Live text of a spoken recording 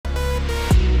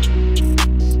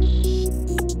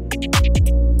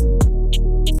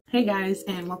Hey guys,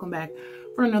 and welcome back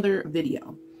for another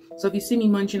video. So if you see me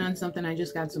munching on something, I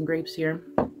just got some grapes here,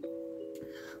 a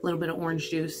little bit of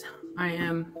orange juice. I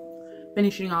am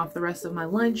finishing off the rest of my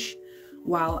lunch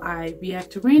while I react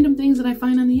to random things that I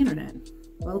find on the internet.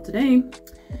 Well, today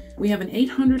we have an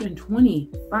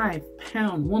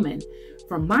 825-pound woman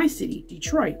from my city,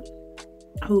 Detroit,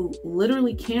 who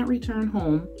literally can't return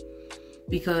home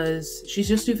because she's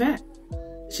just too fat.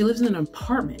 She lives in an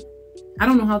apartment. I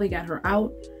don't know how they got her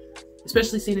out,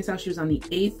 especially seeing as how she was on the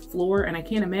 8th floor, and I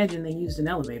can't imagine they used an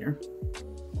elevator.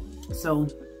 So,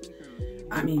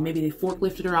 I mean, maybe they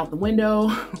forklifted her out the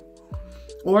window,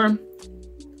 or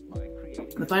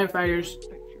the firefighters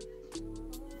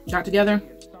got together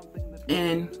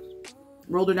and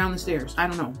rolled her down the stairs. I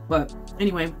don't know, but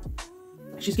anyway,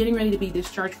 she's getting ready to be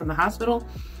discharged from the hospital,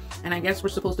 and I guess we're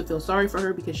supposed to feel sorry for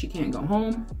her because she can't go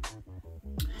home.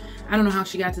 I don't know how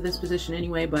she got to this position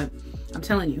anyway, but I'm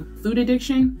telling you, food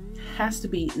addiction has to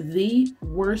be the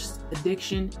worst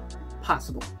addiction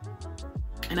possible.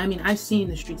 And I mean, I've seen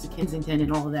the streets of Kensington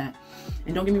and all of that,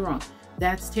 and don't get me wrong,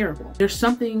 that's terrible. There's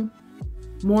something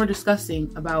more disgusting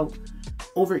about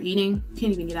overeating. You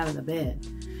can't even get out of the bed.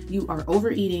 You are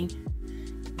overeating.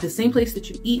 The same place that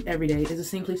you eat every day is the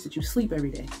same place that you sleep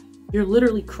every day. You're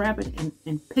literally crapping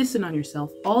and pissing on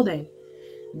yourself all day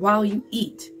while you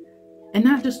eat. And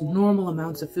not just normal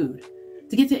amounts of food.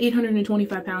 To get to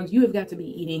 825 pounds, you have got to be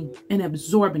eating an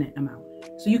absorbent amount.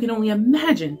 So you can only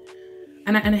imagine,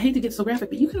 and I hate to get so graphic,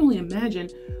 but you can only imagine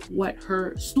what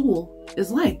her stool is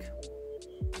like.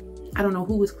 I don't know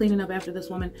who was cleaning up after this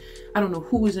woman. I don't know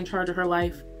who was in charge of her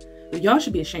life. But y'all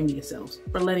should be ashamed of yourselves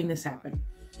for letting this happen.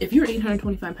 If you're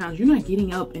 825 pounds, you're not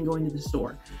getting up and going to the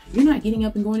store. You're not getting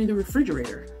up and going to the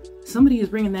refrigerator. Somebody is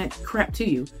bringing that crap to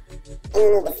you.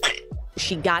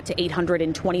 She got to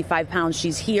 825 pounds.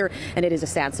 She's here, and it is a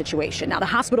sad situation. Now, the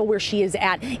hospital where she is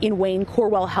at in Wayne,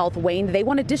 Corewell Health, Wayne, they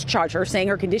want to discharge her, saying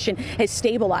her condition has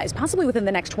stabilized, possibly within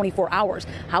the next 24 hours.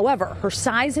 However, her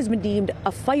size has been deemed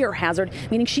a fire hazard,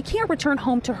 meaning she can't return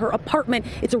home to her apartment.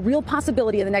 It's a real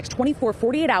possibility in the next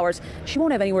 48 hours, she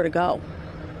won't have anywhere to go.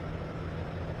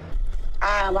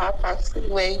 I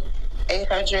approximately weigh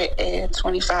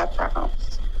 825 pounds.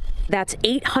 That's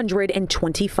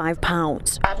 825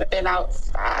 pounds. I haven't been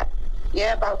outside.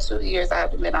 Yeah, about 2 years I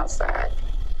haven't been outside.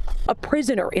 A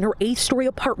prisoner in her 8th-story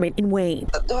apartment in Wayne.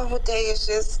 A normal day is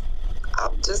just,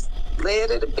 I'm just laying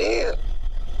in the bed.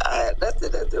 I had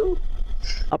nothing to do.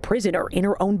 A prisoner in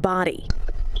her own body.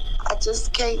 I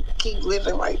just can't keep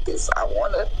living like this. I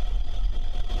want to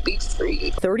be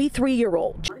free.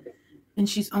 33-year-old. And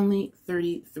she's only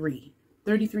 33.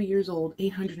 33 years old,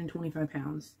 825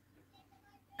 pounds.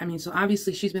 I mean, so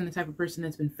obviously she's been the type of person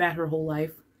that's been fat her whole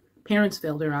life. Parents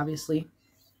failed her, obviously.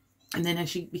 And then as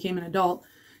she became an adult,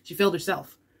 she failed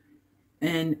herself.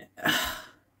 And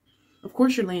of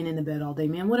course you're laying in the bed all day,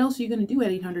 man. What else are you going to do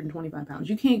at 825 pounds?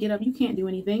 You can't get up. You can't do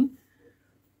anything.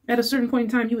 At a certain point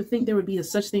in time, you would think there would be a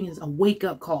such thing as a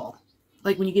wake-up call.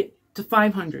 Like when you get to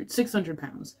 500, 600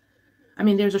 pounds. I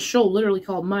mean, there's a show literally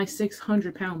called My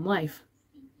 600-Pound Life.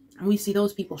 And we see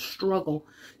those people struggle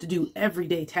to do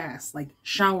everyday tasks like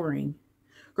showering,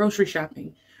 grocery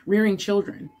shopping, rearing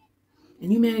children.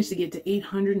 And you manage to get to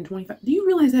 825. Do you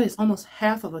realize that is almost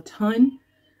half of a ton?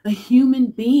 A human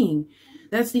being.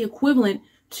 That's the equivalent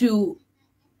to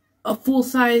a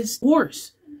full-size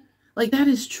horse. Like, that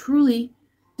is truly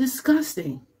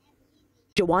disgusting.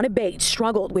 Joanna Bates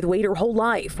struggled with weight her whole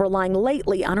life, relying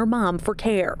lately on her mom for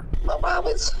care. My mom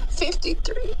is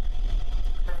 53.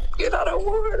 And I don't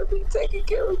want her to be taking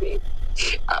care of me.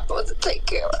 I'm supposed to take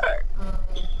care of her.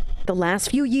 The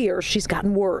last few years, she's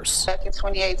gotten worse. Back in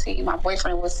 2018, my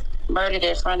boyfriend was murdered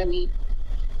in front of me.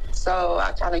 So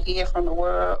I kind of hid from the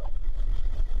world.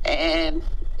 And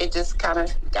it just kind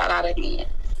of got out of hand.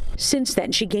 Since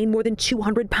then, she gained more than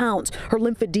 200 pounds. Her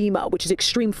lymphedema, which is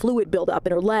extreme fluid buildup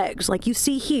in her legs, like you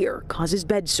see here, causes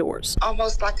bed sores.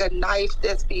 Almost like a knife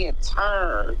that's being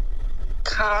turned,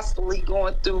 constantly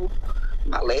going through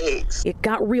my legs. It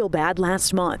got real bad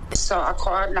last month. So I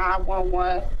called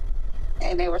 911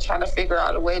 and they were trying to figure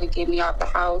out a way to get me out the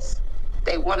house.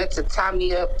 They wanted to tie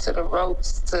me up to the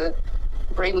ropes to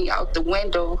bring me out the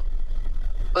window,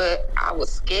 but I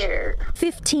was scared.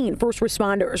 15 first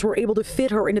responders were able to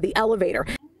fit her into the elevator.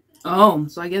 Oh,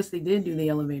 so I guess they did do the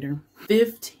elevator.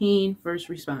 15 first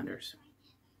responders.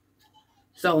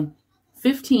 So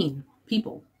 15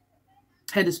 people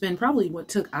had to spend probably what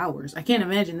took hours. I can't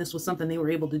imagine this was something they were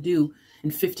able to do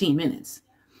in 15 minutes.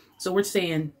 So we're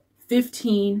saying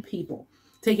 15 people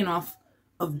taken off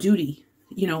of duty,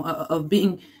 you know, of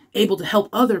being able to help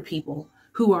other people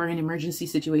who are in emergency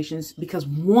situations because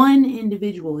one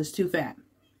individual is too fat.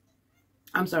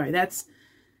 I'm sorry, that's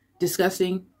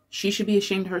disgusting. She should be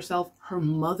ashamed of herself. Her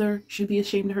mother should be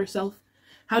ashamed of herself.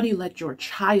 How do you let your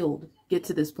child get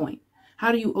to this point?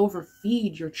 How do you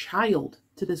overfeed your child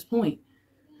to this point?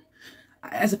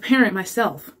 As a parent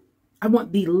myself, I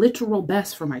want the literal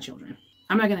best for my children.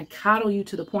 I'm not going to coddle you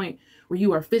to the point where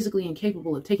you are physically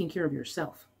incapable of taking care of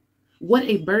yourself. What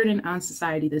a burden on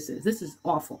society this is. This is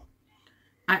awful.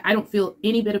 I don't feel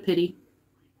any bit of pity.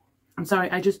 I'm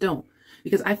sorry, I just don't.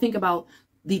 Because I think about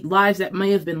the lives that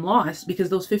may have been lost because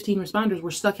those 15 responders were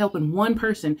stuck helping one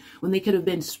person when they could have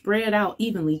been spread out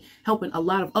evenly, helping a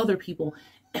lot of other people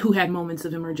who had moments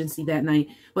of emergency that night,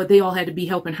 but they all had to be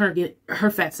helping her get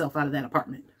her fat self out of that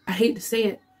apartment. I hate to say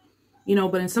it, you know,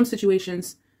 but in some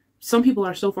situations, some people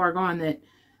are so far gone that,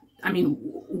 I mean,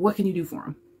 what can you do for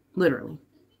them? Literally.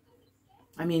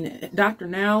 I mean, Dr.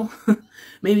 Now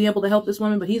may be able to help this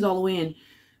woman, but he's all the way in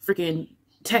freaking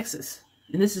Texas.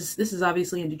 And this is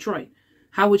obviously in Detroit.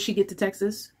 How would she get to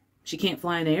Texas? She can't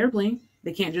fly in an airplane.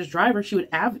 They can't just drive her. She would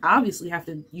obviously have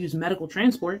to use medical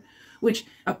transport, which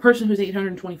a person who's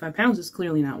 825 pounds is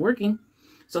clearly not working.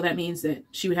 So that means that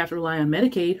she would have to rely on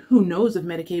Medicaid. Who knows if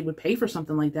Medicaid would pay for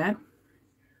something like that?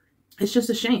 It's just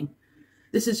a shame.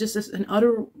 This is just an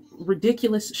utter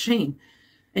ridiculous shame.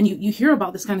 And you hear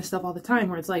about this kind of stuff all the time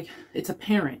where it's like, it's a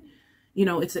parent, you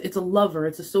know, it's a lover,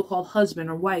 it's a so-called husband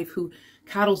or wife who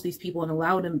coddles these people and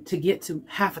allow them to get to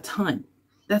half a ton.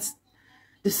 That's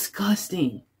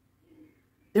disgusting.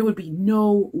 There would be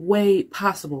no way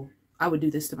possible I would do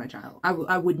this to my child.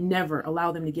 I would never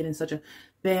allow them to get in such a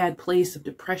bad place of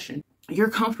depression. You're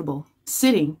comfortable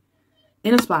sitting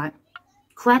in a spot,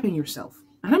 crapping yourself.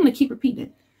 And I'm going to keep repeating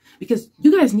it because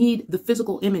you guys need the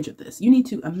physical image of this. You need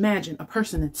to imagine a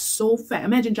person that's so fat.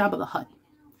 Imagine Jabba the Hutt.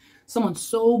 Someone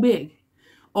so big,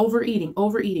 overeating,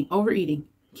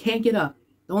 can't get up.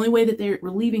 The only way that they're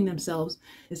relieving themselves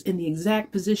is in the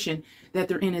exact position that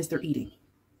they're in as they're eating.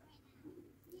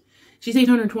 She's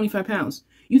 825 pounds.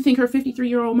 You think her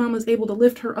 53-year-old mama is able to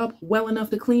lift her up well enough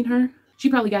to clean her? She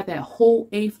probably got that whole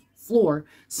 8th floor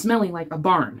smelling like a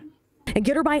barn. And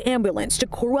get her by ambulance to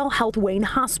Corewell Health Wayne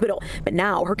Hospital. But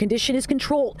now her condition is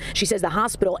controlled. She says the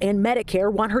hospital and Medicare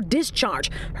want her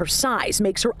discharged. Her size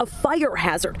makes her a fire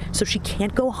hazard, so she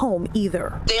can't go home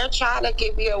either. They're trying to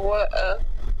give me a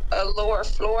lower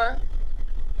floor,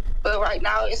 but right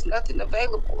now it's nothing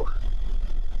available.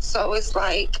 So it's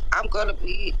like I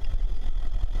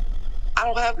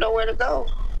don't have nowhere to go.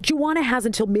 Juana has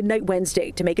until midnight Wednesday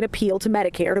to make an appeal to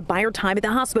Medicare to buy her time at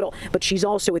the hospital, but she's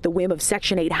also at the whim of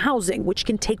Section 8 housing, which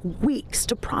can take weeks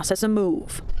to process a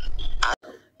move.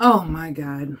 Oh my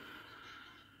God.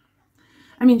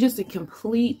 I mean, just a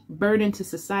complete burden to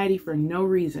society for no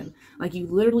reason. Like, you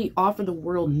literally offer the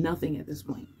world nothing at this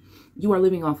point. You are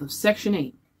living off of Section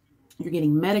 8. You're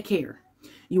getting Medicare.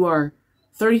 You are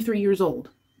 33 years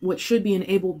old, what should be an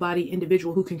able-bodied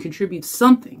individual who can contribute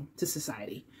something to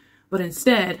society. But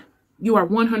instead, you are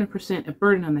 100% a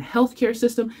burden on the healthcare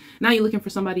system. Now you're looking for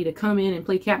somebody to come in and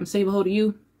play Captain Save-A-Ho to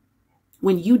you.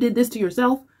 When you did this to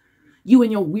yourself, you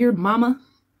and your weird mama.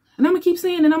 And I'm going to keep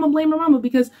saying, and I'm going to blame her mama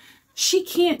because she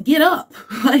can't get up.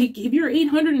 Like, if you're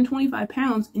 825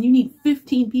 pounds and you need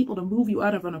 15 people to move you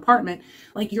out of an apartment,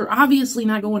 like, you're obviously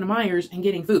not going to Myers and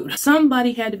getting food.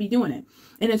 Somebody had to be doing it.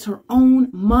 And it's her own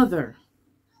mother.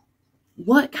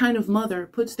 What kind of mother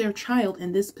puts their child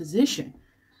in this position?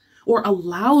 Or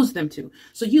allows them to?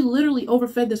 So you literally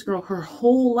overfed this girl her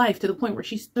whole life to the point where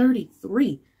she's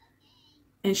 33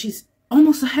 and she's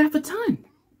almost a half a ton.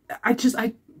 I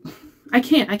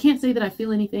can't say that I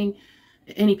feel any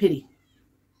pity,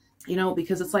 you know,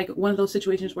 because it's like one of those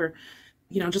situations where,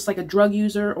 you know, just like a drug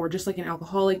user or just like an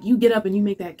alcoholic, you get up and you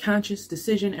make that conscious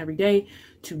decision every day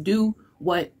to do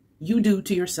what you do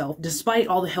to yourself, despite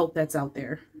all the help that's out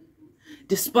there,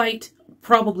 despite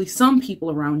probably some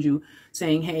people around you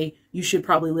saying, hey, you should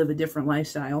probably live a different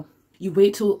lifestyle. You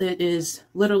wait till it is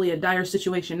literally a dire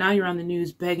situation. Now you're on the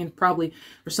news begging probably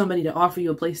for somebody to offer you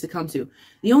a place to come to.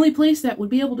 The only place that would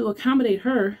be able to accommodate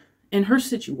her in her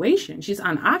situation, she's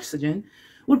on oxygen,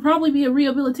 would probably be a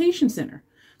rehabilitation center.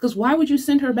 Because why would you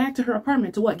send her back to her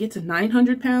apartment to what, get to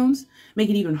 900 pounds? Make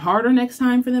it even harder next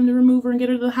time for them to remove her and get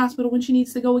her to the hospital when she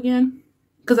needs to go again?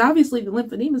 Because obviously the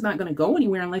lymphedema is not going to go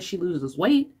anywhere unless she loses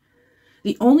weight.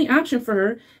 The only option for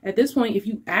her at this point, if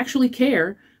you actually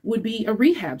care, would be a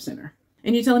rehab center.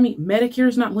 And you're telling me Medicare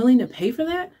is not willing to pay for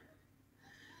that?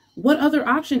 What other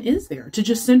option is there? To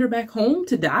just send her back home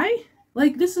to die?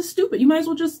 Like, this is stupid. You might as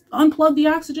well just unplug the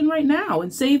oxygen right now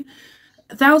and save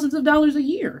thousands of dollars a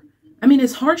year. I mean,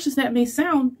 as harsh as that may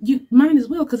sound, you might as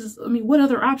well, because I mean, what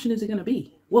other option is it going to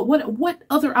be? What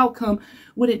other outcome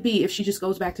would it be if she just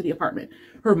goes back to the apartment?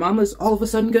 Her mama's all of a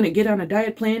sudden going to get on a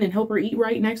diet plan and help her eat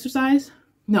right and exercise?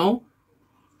 No.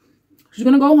 She's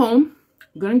going to go home,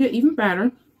 going to get even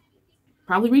fatter,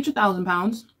 probably reach 1,000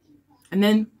 pounds. And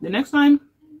then the next time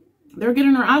they're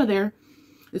getting her out of there,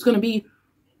 it's going to be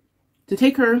to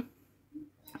take her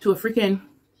to a freaking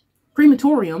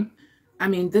crematorium. I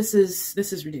mean, this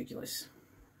is ridiculous.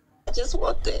 I just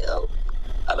want the help.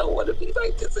 I don't want to be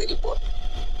like this anymore.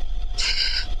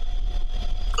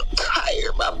 I'm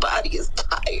tired. My body is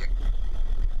tired.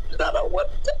 And I don't want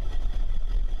to.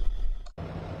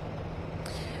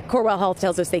 Corewell Health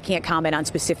tells us they can't comment on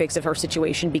specifics of her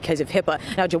situation because of HIPAA.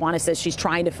 Now, Joanna says she's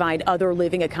trying to find other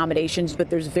living accommodations, but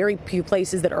there's very few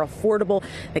places that are affordable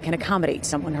that can accommodate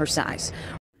someone her size.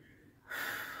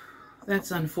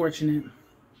 That's unfortunate.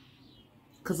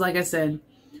 Because like I said,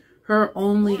 her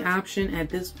only option at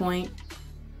this point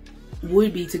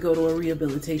would be to go to a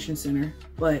rehabilitation center.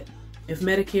 But if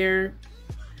Medicare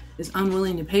is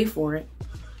unwilling to pay for it,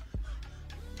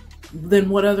 then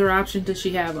what other option does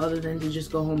she have other than to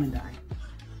just go home and die?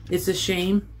 It's a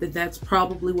shame that that's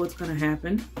probably what's going to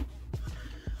happen.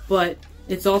 But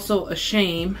it's also a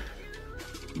shame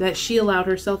that she allowed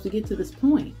herself to get to this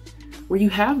point where you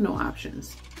have no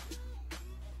options.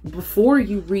 Before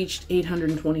you reached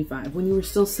 825, when you were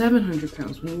still 700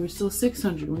 pounds, when you were still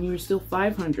 600, when you were still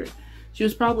 500, she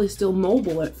was probably still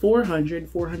mobile at 400,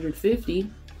 450,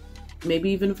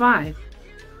 maybe even 5.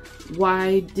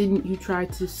 Why didn't you try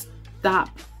to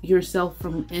stop yourself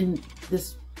from in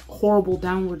this horrible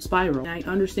downward spiral? I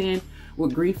understand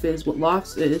what grief is, what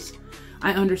loss is.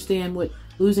 I understand what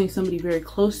losing somebody very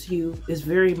close to you is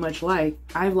very much like.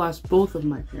 I've lost both of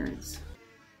my parents.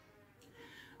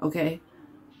 Okay?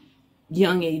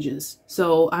 Young ages.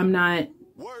 So I'm not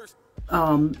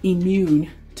immune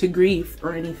to grief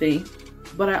or anything.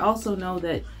 But I also know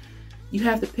that you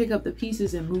have to pick up the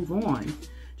pieces and move on.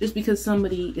 Just because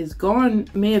somebody is gone,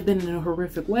 may have been in a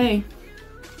horrific way,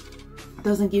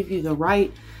 doesn't give you the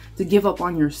right to give up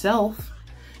on yourself.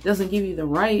 Doesn't give you the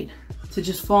right to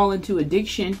just fall into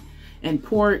addiction and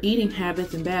poor eating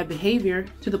habits and bad behavior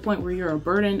to the point where you're a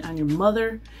burden on your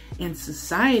mother and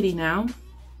society now.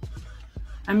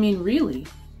 I mean, really,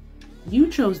 you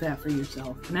chose that for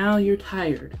yourself. Now you're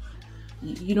tired.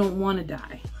 You don't want to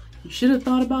die. You should have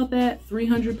thought about that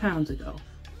 300 pounds ago.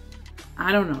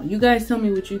 I don't know. You guys tell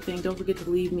me what you think. Don't forget to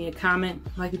leave me a comment,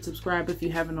 like and subscribe if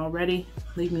you haven't already.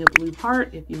 Leave me a blue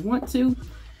heart if you want to.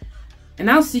 And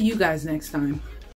I'll see you guys next time.